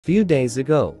Few days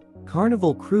ago,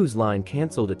 Carnival Cruise Line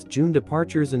canceled its June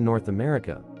departures in North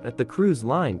America, but the cruise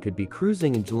line could be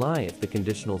cruising in July if the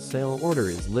conditional sail order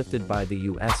is lifted by the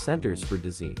U.S. Centers for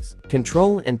Disease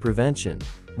Control and Prevention,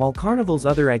 while Carnival's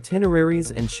other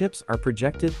itineraries and ships are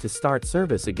projected to start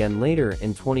service again later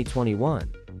in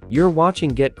 2021. You're watching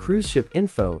Get Cruise Ship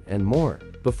Info and more.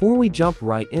 Before we jump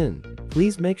right in,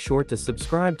 please make sure to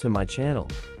subscribe to my channel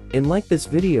and like this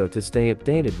video to stay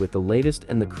updated with the latest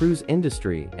in the cruise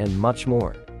industry and much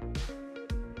more.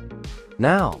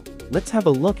 Now, let's have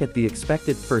a look at the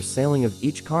expected first sailing of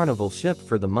each Carnival ship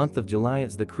for the month of July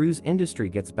as the cruise industry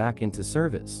gets back into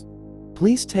service.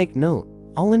 Please take note,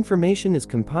 all information is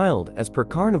compiled as per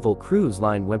Carnival Cruise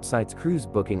Line website's cruise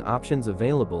booking options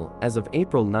available as of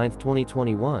April 9,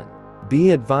 2021.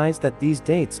 Be advised that these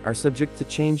dates are subject to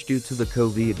change due to the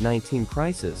COVID-19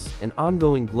 crisis and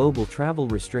ongoing global travel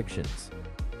restrictions.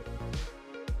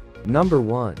 Number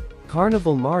 1.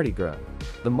 Carnival Mardi Gras.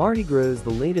 The Mardi Gras is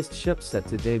the latest ship set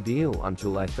to debut on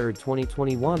July 3,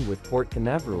 2021 with Port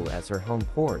Canaveral as her home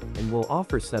port and will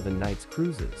offer 7 nights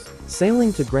cruises.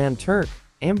 Sailing to Grand Turk,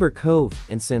 Amber Cove,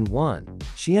 and San Juan,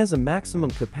 she has a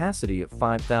maximum capacity of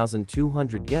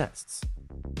 5,200 guests.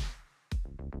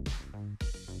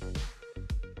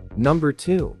 Number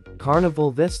 2.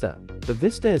 Carnival Vista. The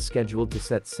Vista is scheduled to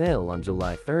set sail on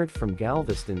July 3 from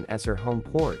Galveston as her home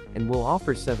port and will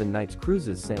offer 7 nights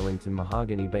cruises sailing to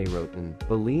Mahogany Bay, Roatan,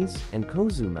 Belize, and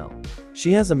Cozumel.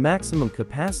 She has a maximum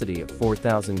capacity of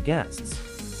 4,000 guests.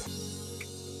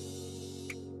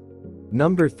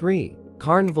 Number 3.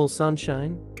 Carnival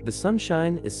Sunshine. The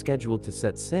Sunshine is scheduled to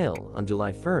set sail on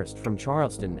July 1 from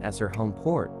Charleston as her home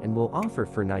port and will offer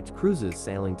 4 nights cruises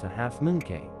sailing to Half Moon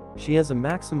Cay. She has a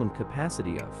maximum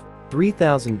capacity of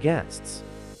 3,000 guests.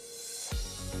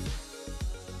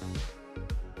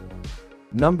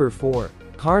 Number 4.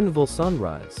 Carnival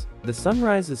Sunrise. The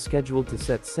Sunrise is scheduled to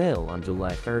set sail on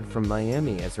July 3 from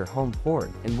Miami as her home port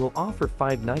and will offer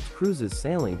 5 nights cruises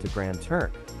sailing to Grand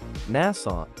Turk,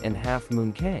 Nassau, and Half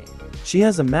Moon Cay. She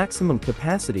has a maximum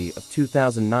capacity of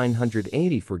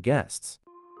 2,984 guests.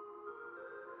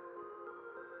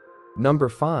 Number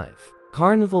 5.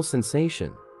 Carnival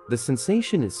Sensation. The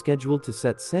Sensation is scheduled to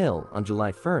set sail on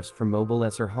July 1 from Mobile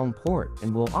as her home port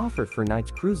and will offer 4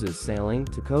 nights cruises sailing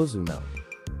to Cozumel.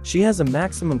 She has a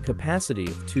maximum capacity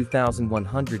of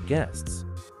 2,100 guests.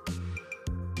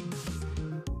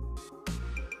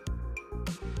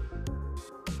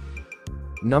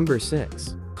 Number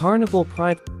 6. Carnival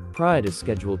Pride is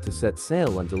scheduled to set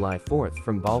sail on July 4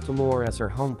 from Baltimore as her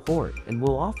home port and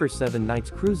will offer 7 nights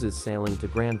cruises sailing to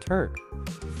Grand Turk,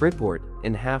 Freeport,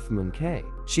 and Half Moon Cay.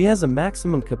 She has a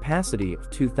maximum capacity of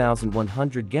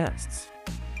 2,100 guests.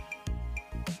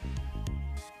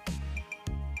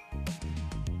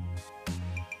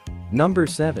 Number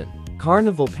 7.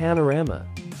 Carnival Panorama.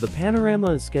 The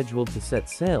Panorama is scheduled to set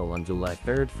sail on July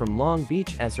 3 from Long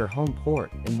Beach as her home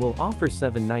port and will offer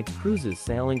 7 nights cruises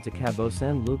sailing to Cabo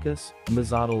San Lucas,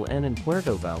 Mazatlan, and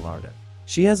Puerto Vallarta.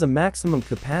 She has a maximum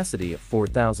capacity of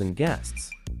 4,000 guests.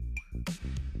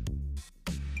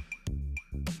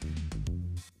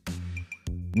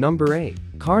 Number 8.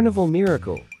 Carnival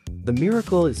Miracle. The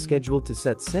Miracle is scheduled to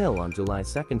set sail on July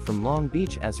 2 from Long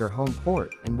Beach as her home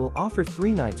port and will offer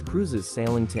 3 nights cruises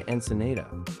sailing to Ensenada.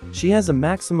 She has a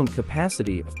maximum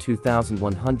capacity of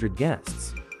 2,100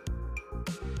 guests.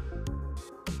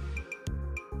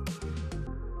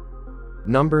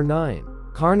 Number 9.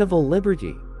 Carnival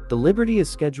Liberty. The Liberty is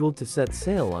scheduled to set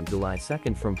sail on July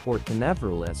 2 from Port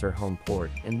Canaveral as her home port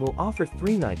and will offer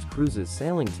 3 nights cruises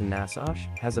sailing to Nassau.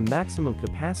 Has a maximum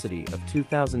capacity of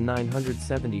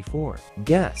 2,974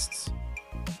 guests.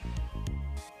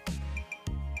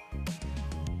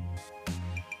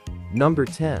 Number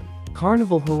 10.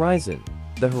 Carnival Horizon.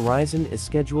 The Horizon is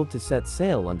scheduled to set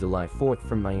sail on July 4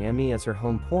 from Miami as her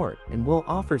home port and will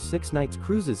offer 6 nights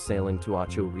cruises sailing to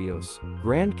Ocho Rios,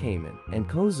 Grand Cayman, and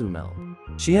Cozumel.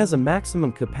 She has a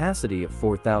maximum capacity of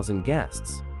 4,000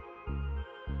 guests.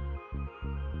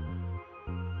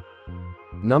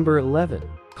 Number 11.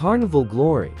 Carnival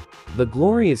Glory. The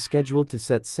Glory is scheduled to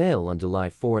set sail on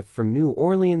July 4 from New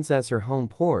Orleans as her home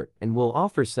port and will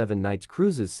offer 7 nights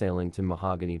cruises sailing to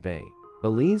Mahogany Bay,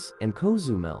 Belize, and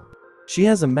Cozumel. She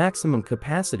has a maximum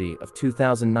capacity of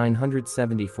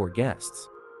 2,974 guests.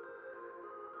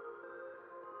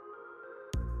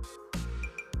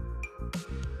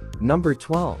 Number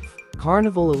 12.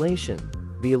 Carnival Elation.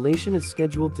 The Elation is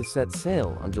scheduled to set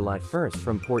sail on July 1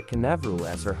 from Port Canaveral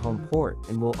as her home port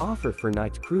and will offer 4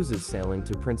 nights cruises sailing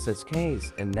to Princess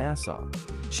Cays and Nassau.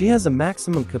 She has a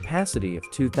maximum capacity of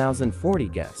 2,040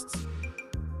 guests.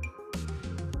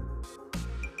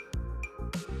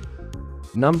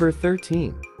 Number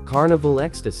 13. Carnival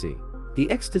Ecstasy. The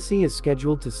Ecstasy is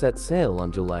scheduled to set sail on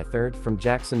July 3rd from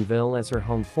Jacksonville as her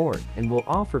home port and will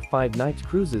offer 5-night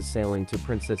cruises sailing to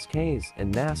Princess Cays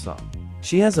and Nassau.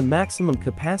 She has a maximum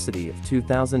capacity of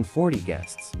 2,040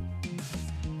 guests.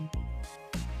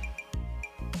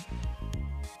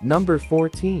 Number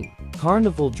 14.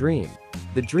 Carnival Dream.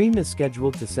 The Dream is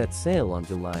scheduled to set sail on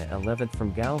July 11th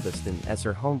from Galveston as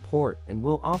her home port and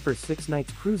will offer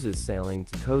 6-night cruises sailing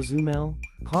to Cozumel,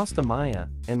 Costa Maya,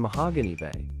 and Mahogany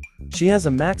Bay. She has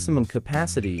a maximum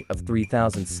capacity of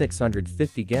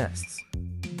 3,650 guests.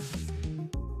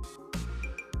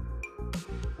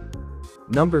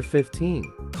 Number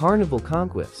 15. Carnival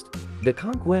Conquest. The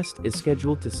Conquest is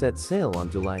scheduled to set sail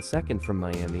on July 2nd from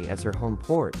Miami as her home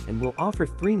port and will offer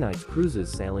 3-night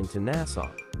cruises sailing to Nassau.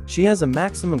 She has a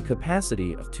maximum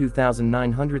capacity of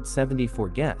 2,974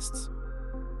 guests.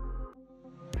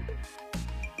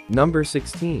 Number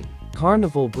 16.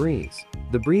 Carnival Breeze.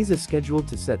 The Breeze is scheduled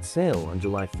to set sail on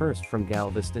July 1st from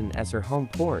Galveston as her home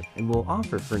port and will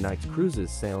offer 4-night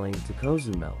cruises sailing to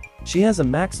Cozumel. She has a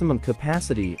maximum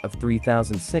capacity of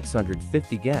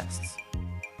 3,650 guests.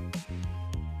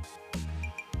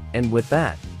 And with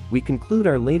that, we conclude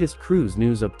our latest cruise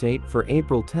news update for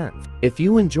April 10th. If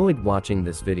you enjoyed watching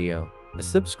this video, a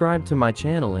subscribe to my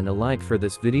channel and a like for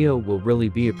this video will really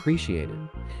be appreciated.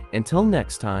 Until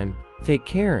next time, take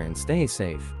care and stay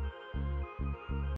safe.